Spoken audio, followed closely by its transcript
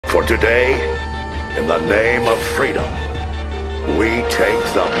For today, in the name of freedom, we take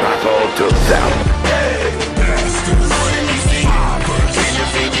the battle to them.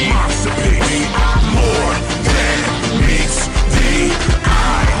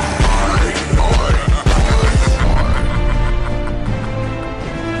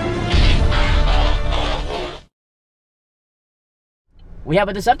 We have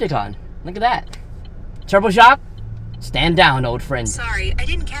a Decepticon. Look at that. Turbo Shock, stand down, old friend. Sorry, I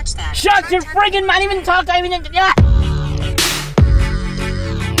didn't catch that. Shut your friggin' mouth! Even talk. I even. Yeah.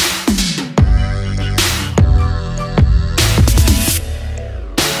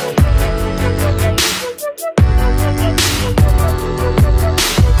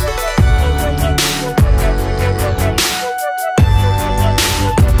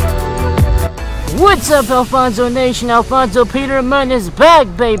 What's up, Alfonso Nation? Alfonso Peterman is back,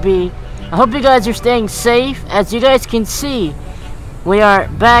 baby. I hope you guys are staying safe. As you guys can see, we are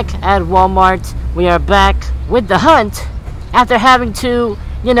back at Walmart. We are back with the hunt after having to,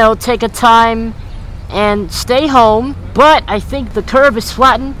 you know, take a time and stay home. But I think the curve is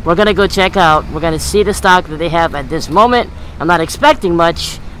flattened. We're gonna go check out. We're gonna see the stock that they have at this moment. I'm not expecting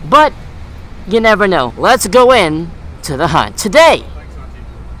much, but you never know. Let's go in to the hunt. Today,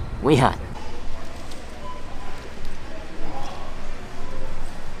 we hunt.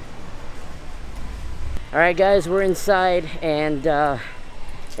 Alright guys, we're inside, and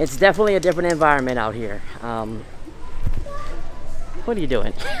it's definitely a different environment out here. What are you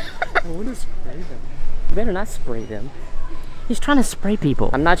doing? I want to spray them. You better not spray them. He's trying to spray people.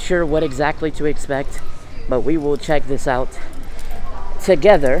 I'm not sure what exactly to expect, but we will check this out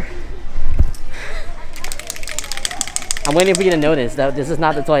together. I'm waiting for you to notice that this is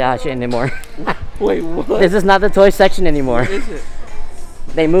not the toy aisle anymore. Wait, what? This is not the toy section anymore. What is it?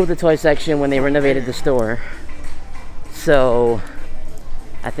 They moved the toy section when they renovated the store. So,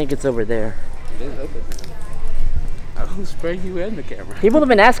 I think it's over there. It is open. I will spray you in the camera. People have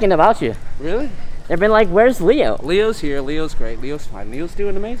been asking about you. Really? They've been like, where's Leo? Leo's here. Leo's great. Leo's fine. Leo's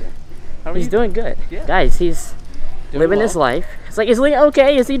doing amazing. How are He's you? doing good. Yeah. Guys, he's Doing living well. his life. It's like, is Leo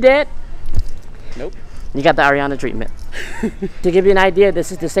okay? Is he dead? Nope. You got the Ariana treatment. To give you an idea, this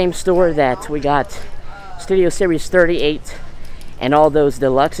is the same store that we got Studio Series 38 and all those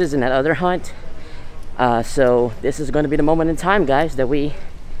deluxes in that other hunt. So this is going to be the moment in time, guys, that we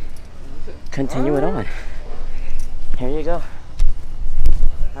continue it on. Here you go.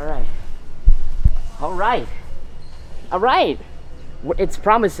 All right. All right. All right. It's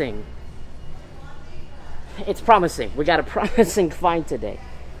promising. It's promising. We got a promising find today.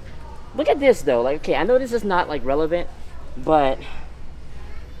 Look at this though. Like, okay, I know this is not like relevant, but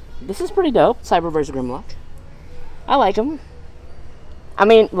this is pretty dope. Cyberverse Grimlock. I like him. I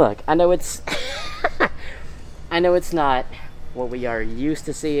mean, look, I know it's I know it's not what we are used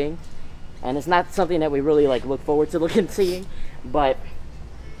to seeing, and it's not something that we really like look forward to seeing, but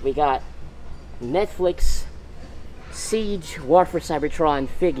we got Netflix Siege WarForCybertron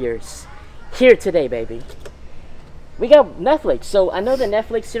figures here today, baby. We got Netflix. So I know the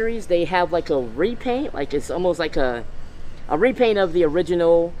Netflix series, they have like a repaint, like it's almost like a repaint of the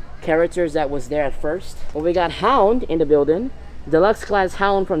original characters that was there at first. Well, we got Hound in the building. Deluxe class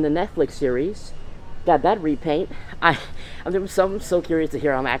Hound from the Netflix series. Got that repaint. I'm so curious to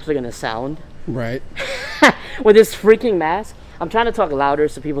hear how I'm actually gonna sound. Right. With this freaking mask. I'm trying to talk louder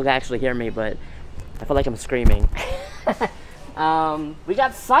so people can actually hear me, but I feel like I'm screaming. We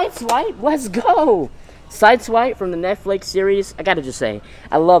got Sideswipe. Let's go. Sideswipe from the Netflix series. I gotta just say,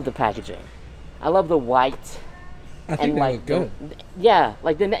 I love the packaging. I love the white. I think that look good. Yeah,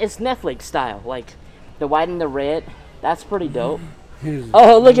 like it's Netflix style. Like the white and the red. That's pretty dope. Here's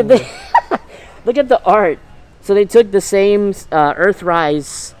Oh, look at the look at the art. So they took the same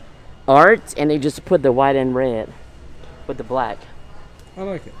Earthrise art and they just put the white and red with the black. I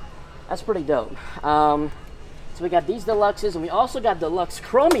like it. That's pretty dope. So we got these deluxes, and we also got Deluxe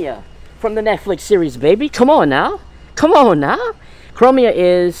Chromia from the Netflix series, baby. Come on now. Come on now. Chromia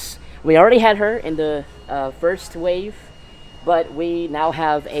is, we already had her in the first wave, but we now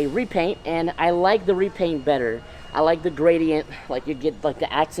have a repaint, and I like the repaint better. I like the gradient, like you get like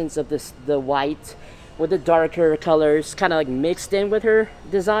the accents of this, the white with the darker colors kind of like mixed in with her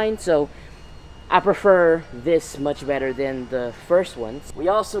design. So I prefer this much better than the first ones. We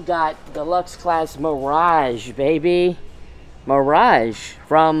also got Deluxe Class Mirage, baby. Mirage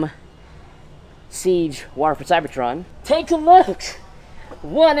from Siege WarForCybertron. Take a look.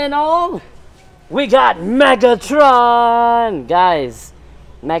 One and all, we got Megatron. Guys,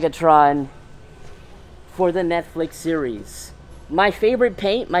 Megatron for the Netflix series. My favorite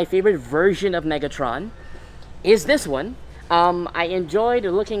paint, my favorite version of Megatron is this one. I enjoyed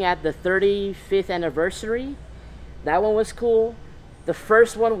looking at the 35th anniversary. That one was cool. The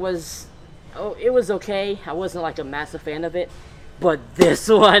first one was, oh, it was okay. I wasn't like a massive fan of it. But this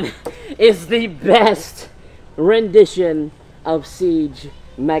one is the best rendition of Siege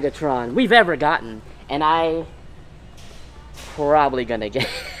Megatron we've ever gotten. And I probably gonna get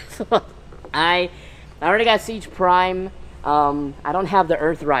I already got Siege Prime. I don't have the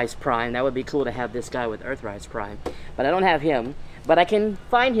Earthrise Prime. That would be cool to have this guy with Earthrise Prime, but I don't have him. But I can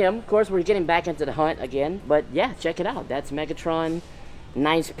find him. Of course, we're getting back into the hunt again. But yeah, check it out. That's Megatron.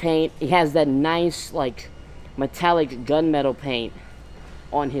 Nice paint. He has that nice like metallic gunmetal paint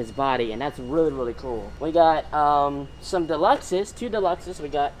on his body, and that's really, really cool. We got some deluxes, 2 deluxes. We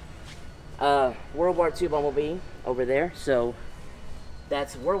got World War II Bumblebee over there. So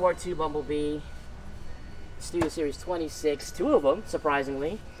that's World War II Bumblebee, Studio Series 26, 2 of them,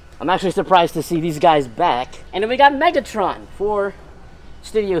 surprisingly. I'm actually surprised to see these guys back. And then we got Megatron for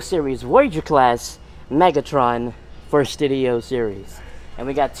Studio Series, Voyager Class Megatron for Studio Series. And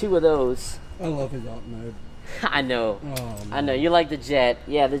we got 2 of those. I love his alt mode. I know. Oh, I know. You like the jet.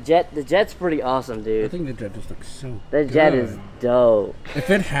 Yeah, the jet's pretty awesome, dude. I think the jet just looks so The good. jet is dope. If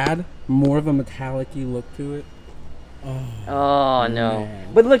it had more of a metallic-y look to it. Oh, no.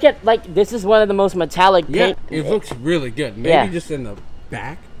 man. But look at, like, this is one of the most metallic Yeah, paint. it looks really good. Maybe Yeah. just in the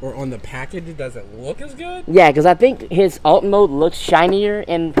back or on the package it doesn't look as good. Yeah, because I think his alt mode looks shinier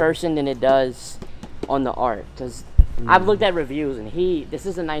in person than it does on the art. Because I've looked at reviews, and this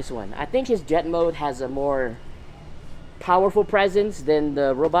is a nice one. I think his jet mode has a more powerful presence than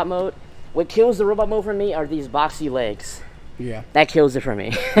the robot mode. What kills the robot mode for me are these boxy legs. Yeah. That kills it for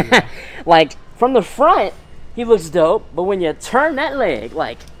me. Like, from the front, he looks dope, but when you turn that leg,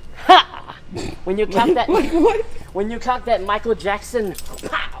 like, ha! When you cock that, when you cock that Michael Jackson,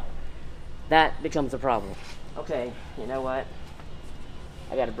 pow! That becomes a problem. Okay, you know what?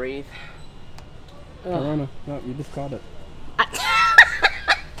 I gotta breathe. Corona. No, you just caught it.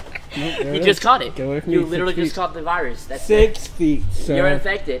 You just caught it. Get away from You me, literally 6 just caught the virus. That's 6 feet, sir. You're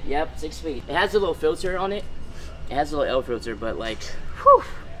infected. Yep, 6 feet. It has a little filter on it. It has a little L filter, but like, whew.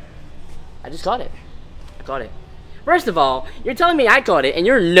 I just caught it. I caught it. First of all, you're telling me I caught it, and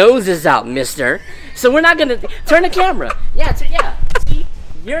your nose is out, mister. So we're not gonna turn the camera. Yeah, yeah. See,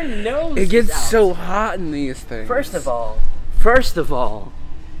 your nose. It gets is out. so hot in these things. First of all,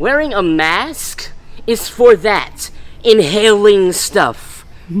 wearing a mask is for that inhaling stuff.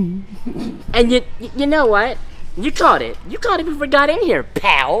 And you know what? You caught it. You caught it before it got in here,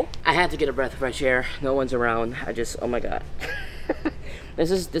 pal. I had to get a breath of fresh air. No one's around. Oh my god.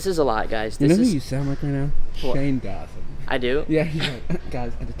 This is a lot, guys. You know who you sound like right now? What? Shane Dawson. I do? Yeah, he's like,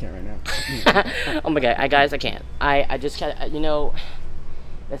 guys, I just can't right now. Oh my god, guys, I can't. I just can't, you know,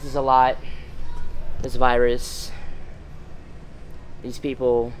 this is a lot. This virus. These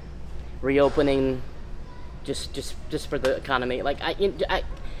people reopening just for the economy. Like,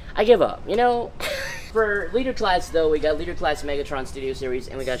 I give up, you know? For Leader Class, though, we got Leader Class Megatron Studio Series,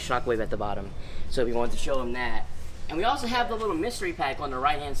 and we got Shockwave at the bottom. So we wanted to show them that. And we also have the little mystery pack on the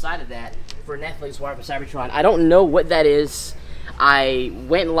right-hand side of that for Netflix WarForCybertron. I don't know what that is. I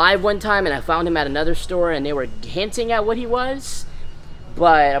went live one time, and I found him at another store, and they were hinting at what he was.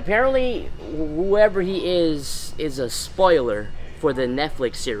 But apparently, whoever he is a spoiler for the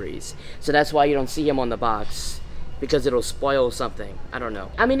Netflix series. So that's why you don't see him on the box, because it'll spoil something. I don't know.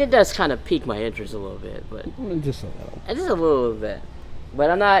 I mean, it does kind of pique my interest a little bit, but Just a little. just a little bit. But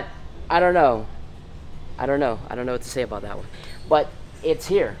I don't know. I don't know what to say about that one. But it's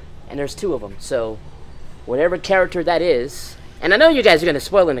here, and there's 2 of them. So whatever character that is, and I know you guys are gonna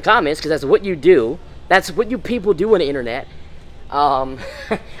spoil in the comments because that's what you do. That's what you people do on the internet.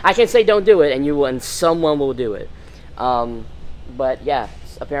 I can say don't do it, and someone will do it. But yeah,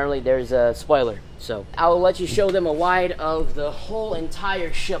 apparently there's a spoiler. So I'll let you show them a wide of the whole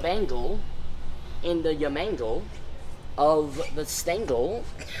entire shebangle in the yamangle of the stangle.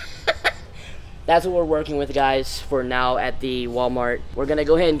 That's what we're working with, guys, for now at the Walmart. We're gonna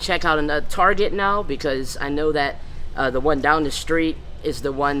go ahead and check out a Target now, because I know that the one down the street is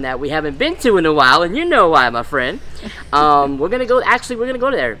the one that we haven't been to in a while, and you know why, my friend. We're gonna go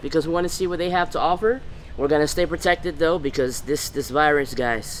there because we want to see what they have to offer. We're gonna stay protected though, because this virus,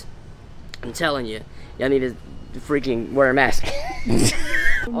 guys, I'm telling you, y'all need to freaking wear a mask.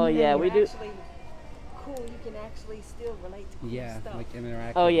 Oh yeah, we do. Cool, you can actually still relate to cool stuff. like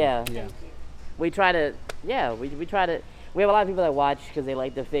interact. Oh yeah. Yeah. We try to, we try to. We have a lot of people that watch because they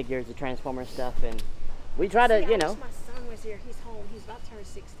like the figures, the Transformer stuff, and we try to, you know. My son was here. He's home. He's about to turn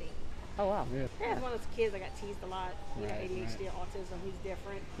 16. Oh wow. Yeah. He's one of those kids that got teased a lot. You know, Right, ADHD, autism. He's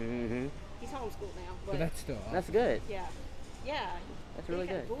different. Mm-hmm. He's homeschooled now, But but that's still awesome. That's good. yeah. Yeah. That's really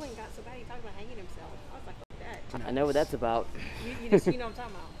good. Bullying got so bad, he talked about hanging himself. I was like, fuck that. I know what that's about. You know what I'm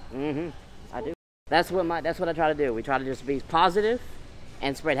talking about. Mm-hmm. I do. That's what I try to do. We try to just be positive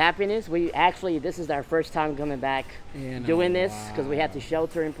and spread happiness. We actually, this is our first time coming back doing this because we had to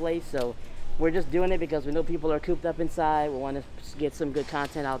shelter in place. So we're just doing it because we know people are cooped up inside. We want to get some good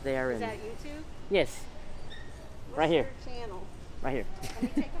content out there. Is And that YouTube? yes. What's Right here. Your channel? Right here.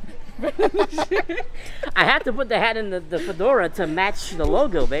 Let me take a picture. I have to put the hat in the fedora to match the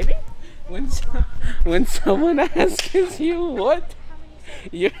logo, baby. When someone asks you what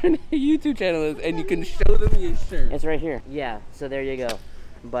your YouTube channel is and you can show them your shirt. It's right here. Yeah, so there you go.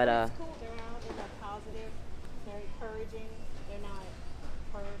 But It's cool. They're out. They're positive. They're encouraging. They're not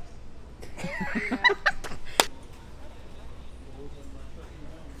pervs.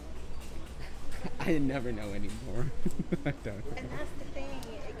 I never know anymore. I don't. And that's the thing.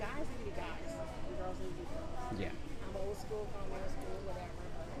 Guys need to be guys. And girls need to be girls. Yeah. I'm old school, I'm old school, whatever.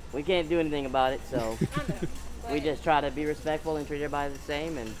 we can't do anything about it, so I know. we just try to be respectful and treat everybody the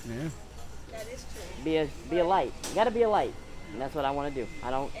same and Yeah. That is true. be a light. You gotta be a light. And that's what I want to do.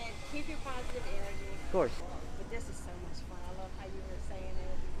 I don't, And keep your positive energy. of course. But this is so much fun. I love how you were saying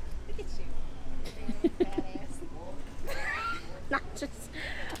it. Look at you. Being a badass. Not just,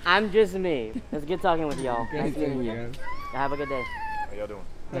 I'm just me. It's good talking with y'all. Nice Good meeting you. seeing you. Have a good day. How y'all doing?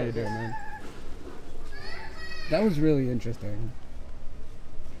 How you doing, man? That was really interesting.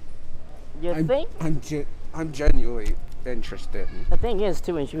 You think? I'm genuinely interested. The thing is,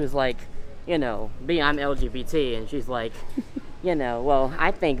 too, and she was like, you know, I'm LGBT, and she's like, you know, well,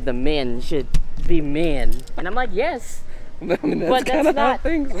 I think the men should be men. And I'm like, yes. I mean, that's But that's kind of how not-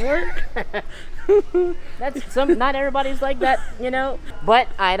 things work. Not everybody's like that, you know? But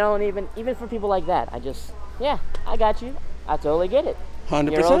I don't even for people like that, I just, yeah, I got you. I totally get it.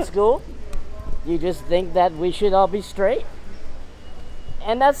 100%. You're old school. You just think that we should all be straight.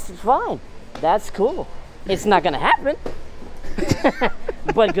 And that's fine. That's cool. It's not gonna happen.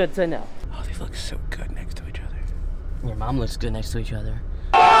 But good to know. Oh, they look so good next to each other. Your mom looks good next to each other.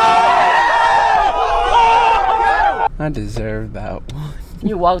 I deserve that one.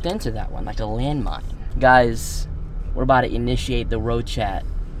 You walked into that one like a landmine. Guys, we're about to initiate the road chat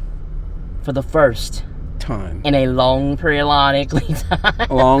for the first Time. in a long periodically time.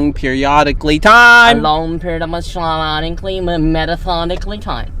 Long periodically time. A long periodically metaphonically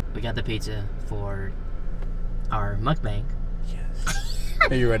time. We got the pizza for our mukbang. Yes.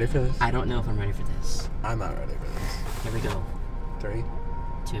 Are you ready for this? I don't know if I'm ready for this. I'm not ready for this. Here we go. 3,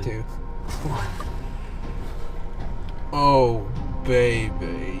 2, 2. 1. Oh,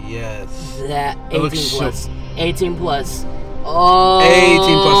 baby, yes. That It 18 looks so- plus. 18 plus. Oh. 18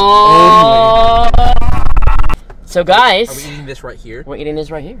 plus only. So guys, Are we eating this right here? we're eating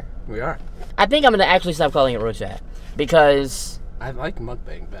this right here. We are. I think I'm gonna actually stop calling it road chat because I like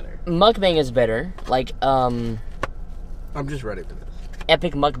mukbang better. mukbang is better. Like I'm just ready for this.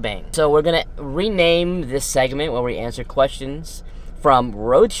 epic mukbang. So we're gonna rename this segment where we answer questions from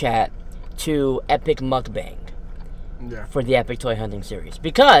road chat to epic mukbang Yeah. for the epic toy hunting series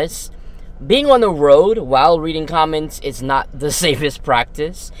because being on the road while reading comments is not the safest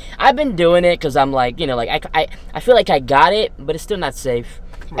practice. I've been doing it because I'm like, you know, like I feel like I got it, but it's still not safe.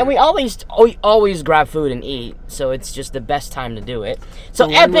 And we always grab food and eat, so it's just the best time to do it. So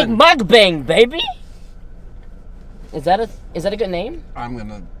So epic when- mukbang, baby. Is that a good name? I'm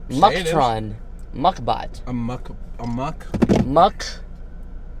gonna say Mucktron, Muckbot,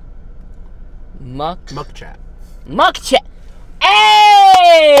 Muck chat. Muck chat.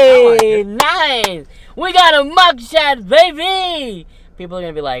 Hey, like it. nice. We got a muck chat, baby. People are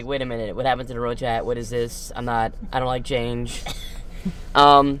gonna be like, wait a minute, what happened to the road chat? What is this? I don't like change.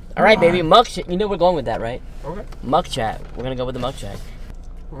 All right, baby, muck chat. You know we're going with that, right? Okay. Muck chat. We're gonna go with the muck chat.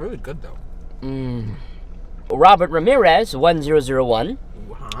 Really good though. Robert Ramirez 1001,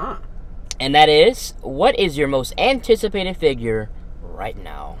 Huh. and that is, what is your most anticipated figure right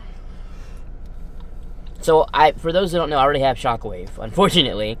now? So for those who don't know, I already have Shockwave.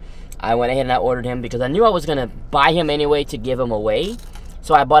 Unfortunately, I went ahead and I ordered him because I knew I was gonna buy him anyway to give him away.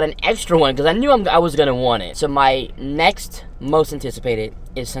 So I bought an extra one because I knew I was gonna want it. So my next most anticipated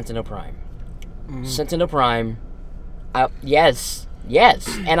is Sentinel Prime. Sentinel Prime, yes,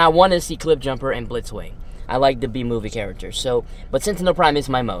 and I want to see Clipjumper and Blitzwing. I like the B-movie characters. So, but Sentinel Prime is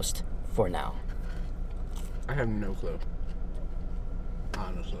my most for now. I have no clue.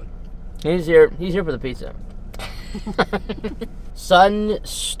 Honestly. He's here for the pizza.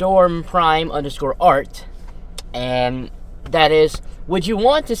 Sunstorm Prime _art, and that is, would you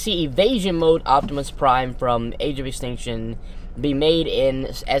want to see Evasion Mode Optimus Prime from Age of Extinction be made in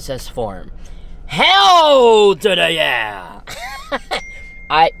SS form? Hell to the yeah!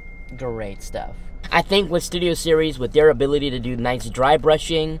 Great stuff. I think with Studio Series, with their ability to do nice dry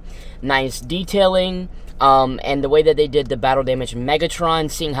brushing, nice detailing, and the way that they did the battle damage Megatron,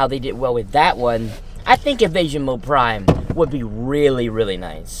 seeing how they did well with that one, I think Invasion Mode Prime would be really, really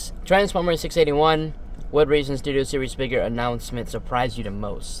nice. Transformers 681, what recent Studio Series figure announcement surprised you the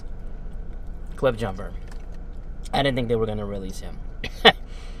most? Cliff Jumper. I didn't think they were going to release him.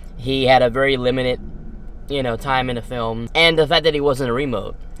 He had a very limited, time in the film. And the fact that he wasn't a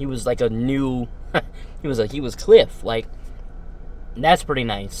remote. He was like a new... he was Cliff. Like, that's pretty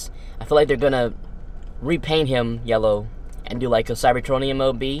nice. I feel like they're going to repaint him yellow and do like a Cybertronian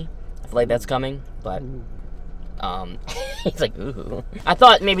mode B. I feel like that's coming. But, he's like, ooh. I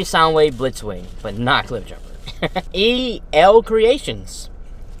thought maybe Soundwave Blitzwing, but not Cliff Jumper. EL Creations.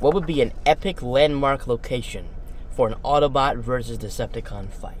 What would be an epic landmark location for an Autobot versus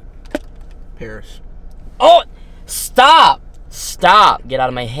Decepticon fight? Paris. Oh! Stop! Stop! Get out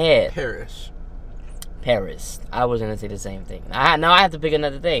of my head. Paris. I was going to say the same thing. Now I have to pick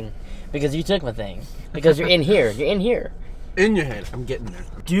another thing. Because you took my thing. Because you're in here. You're in here. In your head. I'm getting there.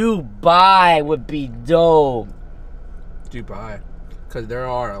 Dubai would be dope. Dubai. Because there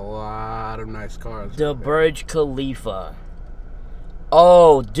are a lot of nice cars. The Burj Khalifa.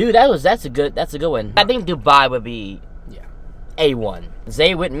 Oh, dude, that's a good one. I think Dubai would be A1.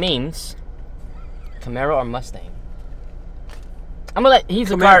 Zay with memes. Camaro or Mustang? I'm gonna let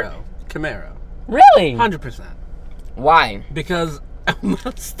he's a car. Camaro. Really? 100%. Why? Because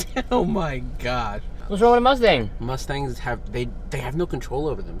Mustang. Oh my gosh. What's wrong with a Mustang? Mustangs have no control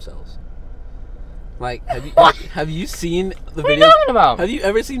over themselves. Like, have you seen the videos? What are you talking about? Have you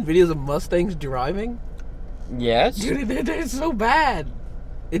ever seen videos of Mustangs driving? Yes. Dude, they're so bad.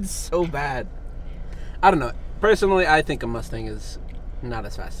 It's so bad. I don't know. Personally, I think a Mustang is not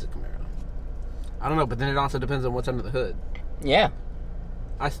as fast as a Camaro. I don't know, but then it also depends on what's under the hood. Yeah.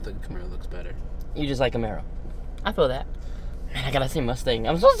 I still think Camaro looks better. You just like Camaro. I feel that. Man, I gotta say Mustang.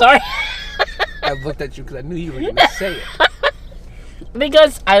 I'm so sorry. I looked at you because I knew you were going to say it.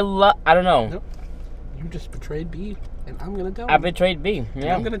 Because I don't know. Nope. You just betrayed B, and I'm going to tell him. I betrayed B,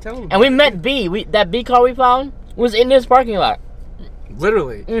 yeah. I'm going to tell him. And we met B. That B car we found was in this parking lot.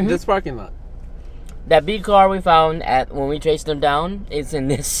 Literally, this parking lot. That B car we found when we chased them down is in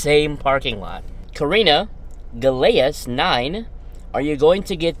this same parking lot. Karina, Galeas 9, are you going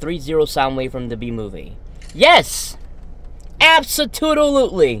to get 3-0 Soundwave from the B movie? Yes!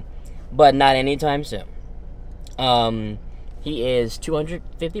 Absolutely! But not anytime soon. He is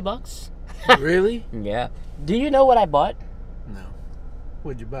 $250. Really? Yeah. Do you know what I bought? No.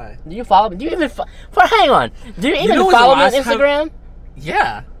 What'd you buy? Do you follow me? Do you even hang on. Do you even follow me on Instagram?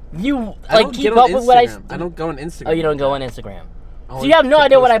 Yeah. You keep up with what I don't go on Instagram. Oh, you don't go on Instagram. So you have no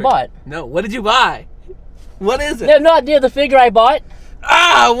idea what I bought? No. What did you buy? What is it? You have no idea the figure I bought?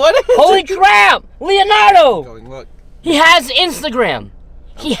 What is Holy it? crap! Leonardo! Look. He has Instagram.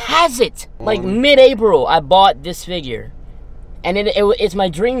 He has it. Like mid-April, I bought this figure. And it's my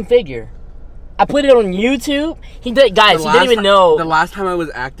dream figure. I put it on YouTube. He didn't even know. The last time I was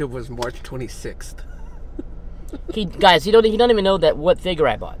active was March 26th. He don't even know what figure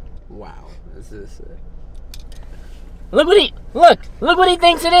I bought. Wow. This is Look what he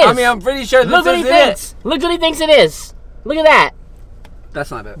thinks it is. I mean, I'm pretty sure this is it. Look what he thinks it is. Look at that. That's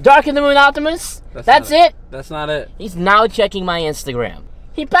not it. Dark in the Moon Optimus. That's it. That's not it. He's now checking my Instagram.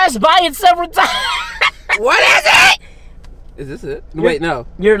 He passed by it several times. What is it? Is this it? Wait, no.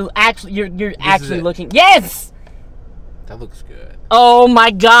 You're actually looking. Yes. That looks good. Oh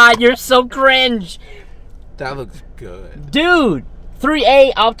my God, you're so cringe. That looks good, dude.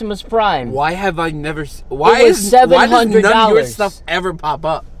 3A Optimus Prime. Why have I never? Why does none of your stuff ever pop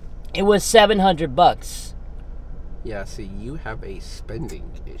up? It was $700. Yeah, see, you have a spending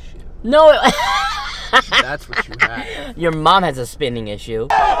issue. No. That's what you have. Your mom has a spending issue.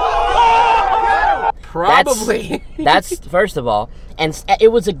 Probably. That's first of all. And it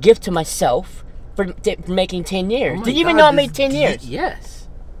was a gift to myself for making 10 years. Did you even know I made 10 years? Yes.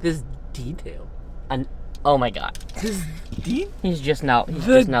 This detail. Oh my God. He's just now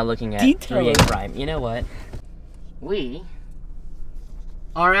looking at 3A Prime. You know what? We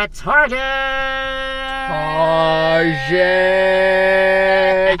are at Target.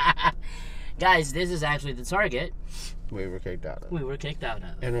 Guys, this is actually the Target. We were kicked out of.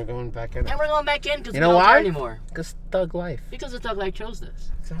 And we're going back in. Because you know why? Anymore. Because Thug Life. Because the Thug Life chose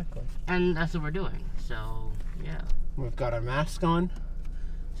this. Exactly. And that's what we're doing. So, yeah. We've got our masks on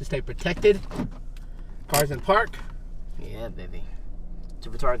to stay protected. Cars in park. Yeah, baby. To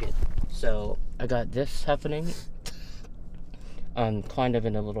the Target. So, I got this happening. I'm kind of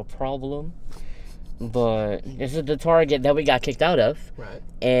in a little problem. But this is the Target that we got kicked out of. Right.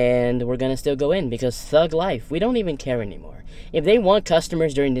 And we're gonna still go in because thug life. We don't even care anymore. If they want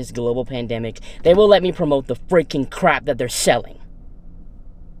customers during this global pandemic, they will let me promote the freaking crap that they're selling.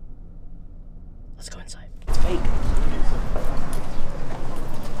 Let's go inside. It's fake.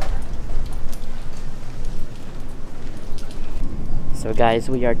 So guys,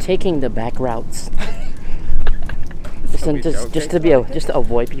 we are taking the back routes. just to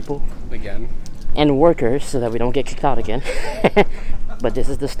avoid people. Again. And workers so that we don't get kicked out again. But this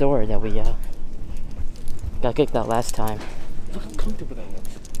is the store that we got kicked out last time.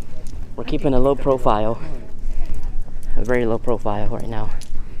 We're keeping a low profile. A very low profile right now.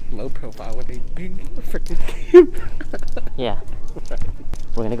 Low profile with a big freaking game. Yeah.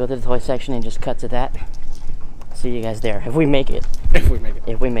 We're gonna go to the toy section and just cut to that. See you guys there. If we make it. If we make it.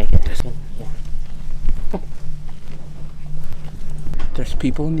 If we make it. Yeah. There's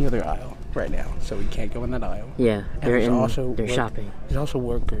people in the other aisle right now, so we can't go in that aisle. Yeah, they're shopping. There's also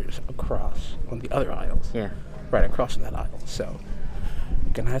workers across on the other aisles. Yeah. Right across that aisle. So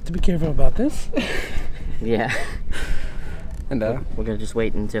you're gonna have to be careful about this. Yeah. And we're gonna just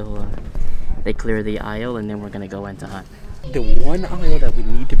wait until they clear the aisle, and then we're gonna go into hunt. The one aisle that we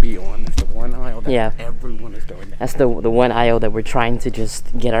need to be on is the one aisle that everyone is going down. That's the one aisle that we're trying to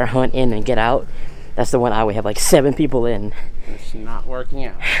just get our hunt in and get out. That's the one aisle we have like 7 people in. It's not working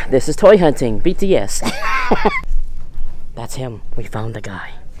out. This is toy hunting, BTS. That's him. We found the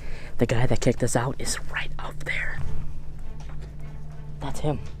guy. The guy that kicked us out is right up there. That's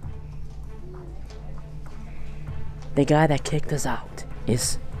him. The guy that kicked us out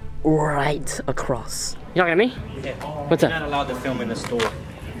is right across. You talking to me? Yeah. What's up? You're not allowed to film in the store.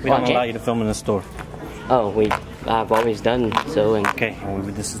 We don't allow you to film in the store. Oh, I've always done so. And okay, well,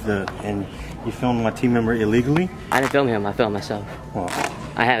 this is and you filmed my team member illegally? I didn't film him, I filmed myself. Well,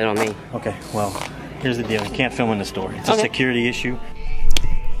 I have it on me. Okay, well, here's the deal. You can't film in the store. It's a security issue.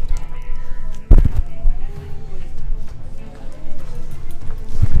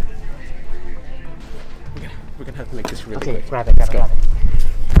 We're gonna have to make this really okay, quick. grab it, grab it.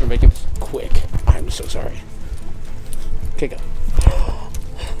 We're making this quick. I'm so sorry. Okay, go.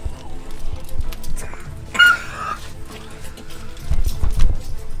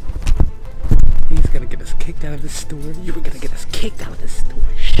 He's gonna get us kicked out of this store. You were gonna get us kicked out of this store.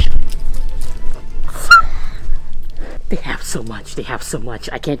 They have so much. They have so much.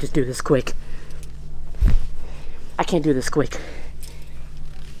 I can't just do this quick. I can't do this quick.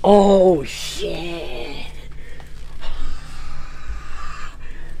 Oh, shit.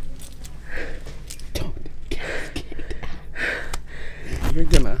 Don't get us kicked out. We're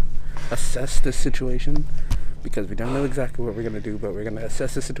gonna assess this situation because we don't know exactly what we're gonna do, but we're gonna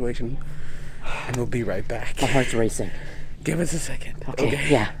assess the situation and we'll be right back. My heart's racing. Give us a second. Okay.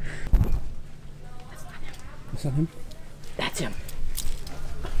 Yeah. That's not him? That's him.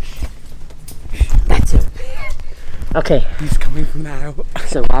 That's him. Okay. He's coming from now.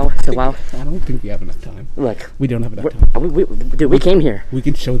 So wow. I don't think we have enough time. Look. We don't have enough time. Dude, we came here. We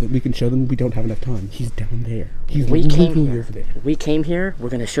can show them. We don't have enough time. He's down there. We came here. We came here. We're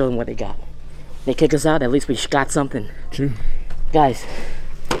gonna show them what they got. They kick us out. At least we got something. True. Guys,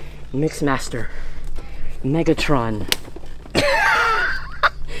 Mixmaster, Megatron,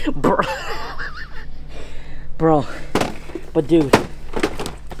 bro. But dude,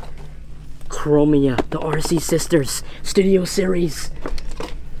 Chromia, the RC Sisters Studio Series,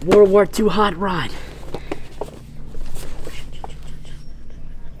 World War II Hot Rod.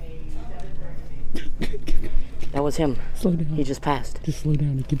 That was him. Slow down. He just passed. Just slow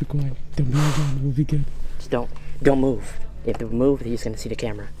down and keep it quiet. Don't move on. It will be good. Just don't move. If they move, he's gonna see the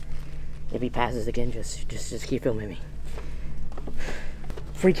camera. If he passes again, just keep filming me.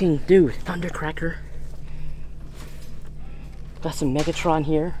 Freaking dude, Thundercracker. Got some Megatron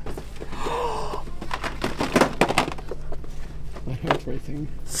here. My heart's racing.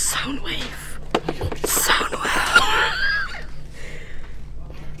 Soundwave. Soundwave.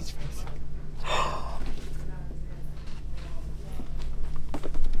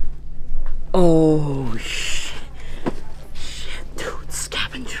 Oh shit, dude,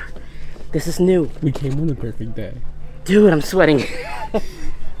 Scavenger. This is new. We came on a perfect day. Dude, I'm sweating.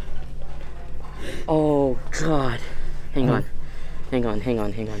 Oh god. Hang on.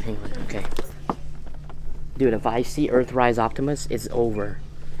 Okay. Dude, if I see Earthrise Optimus, it's over.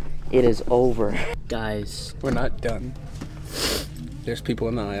 It is over. Guys. We're not done. There's people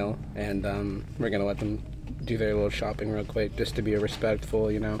in the aisle, and we're gonna let them do their little shopping real quick, just to be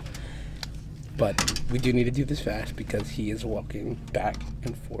respectful, you know. But we do need to do this fast because he is walking back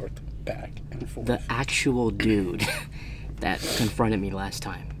and forth. The actual dude that confronted me last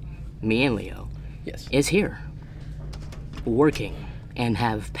time, me and Leo, Yes. is here, working, and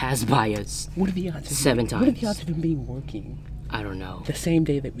have passed by us. What are the odds? 7 times. What are the odds of him being working I don't know. the same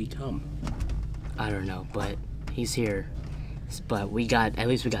day that we come? I don't know, but he's here. But at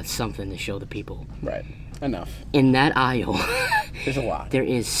least we got something to show the people. Right. Enough. In that aisle, There's a lot. there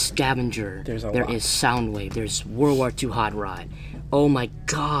is Scavenger. There is Soundwave. There's World War II Hot Rod. Oh my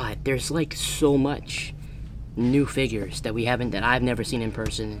God! There's like so much new figures that I've never seen in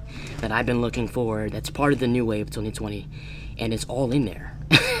person, that I've been looking for. That's part of the new wave 2020, and it's all in there.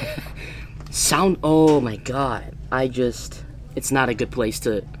 Oh my God! It's not a good place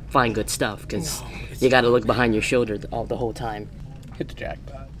to find good stuff because you got to look behind your shoulder the whole time. Hit the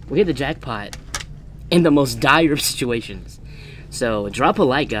jackpot. We hit the jackpot in the most dire of situations. So drop a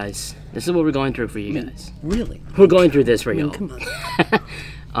like, guys. This is what we're going through for you guys. Really? We're going through this for y'all. Come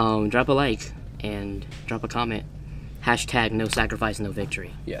on. Drop a like and drop a comment. Hashtag no sacrifice, no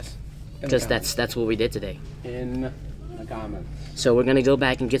victory. Yes. Because that's what we did today. In the comments. So we're gonna go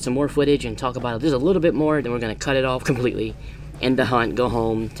back and get some more footage and talk about it just a little bit more. Then we're gonna cut it off completely. End the hunt. Go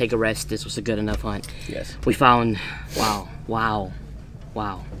home. Take a rest. This was a good enough hunt. Yes. We found. Wow.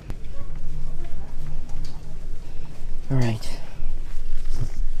 All right.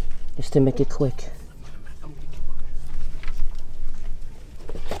 Just to make it quick.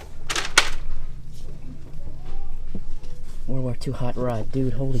 World War II Hot Rod,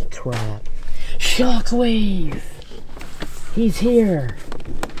 dude, holy crap. Shockwave! He's here!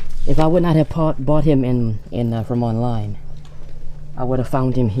 If I would not have bought him from online, I would have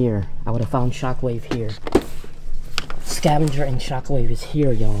found him here. I would have found Shockwave here. Scavenger and Shockwave is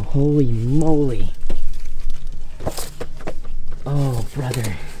here, y'all. Holy moly. Oh,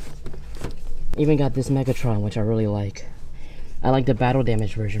 brother. Even got this Megatron, which I really like. I like the battle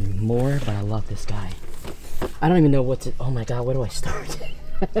damage version more, but I love this guy. I don't even know what to... Oh my God, where do I start?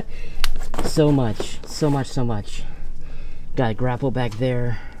 So much. Got grapple back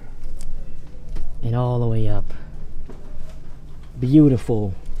there. And all the way up.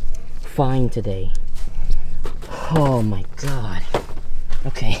 Beautiful find today. Oh my God.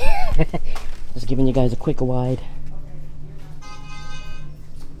 Okay. Just giving you guys a quick wide.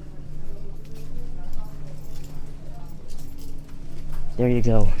 There you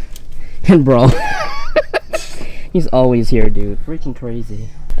go. And bro, he's always here, dude. Freaking crazy.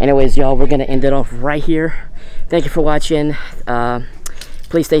 Anyways, y'all, we're gonna end it off right here. Thank you for watching.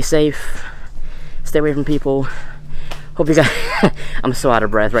 Please stay safe. Stay away from people. Hope you guys... I'm so out of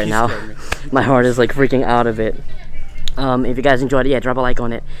breath right now. My heart is like freaking out of it. If you guys enjoyed it, yeah, drop a like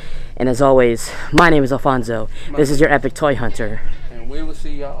on it. And as always, my name is Alfonso. This is your epic toy hunter. And we will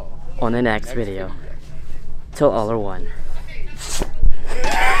see y'all on the next video. Till all are one.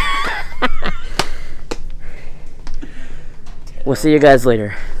 We'll see you guys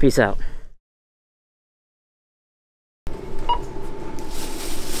later. Peace out.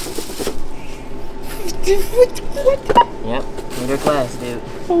 What? Yep, in your class, dude.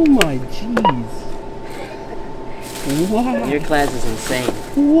 Oh my jeez. Why? Your class is insane.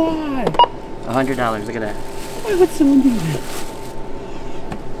 Why? $100, look at that. Why would someone do that?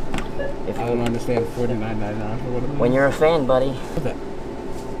 I don't understand $49.99 for what. When you're a fan, buddy. What's that?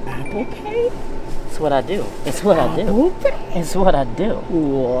 Apple Pay? It's what I do. It's what I do. Apple Pay? It's what I do.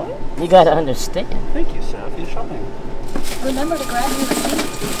 What? You gotta understand. Thank you, sir, for your shopping. Remember to grab your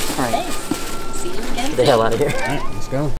receipt. Alright. Thanks. See you again. Get the hell out of here. Alright, let's go.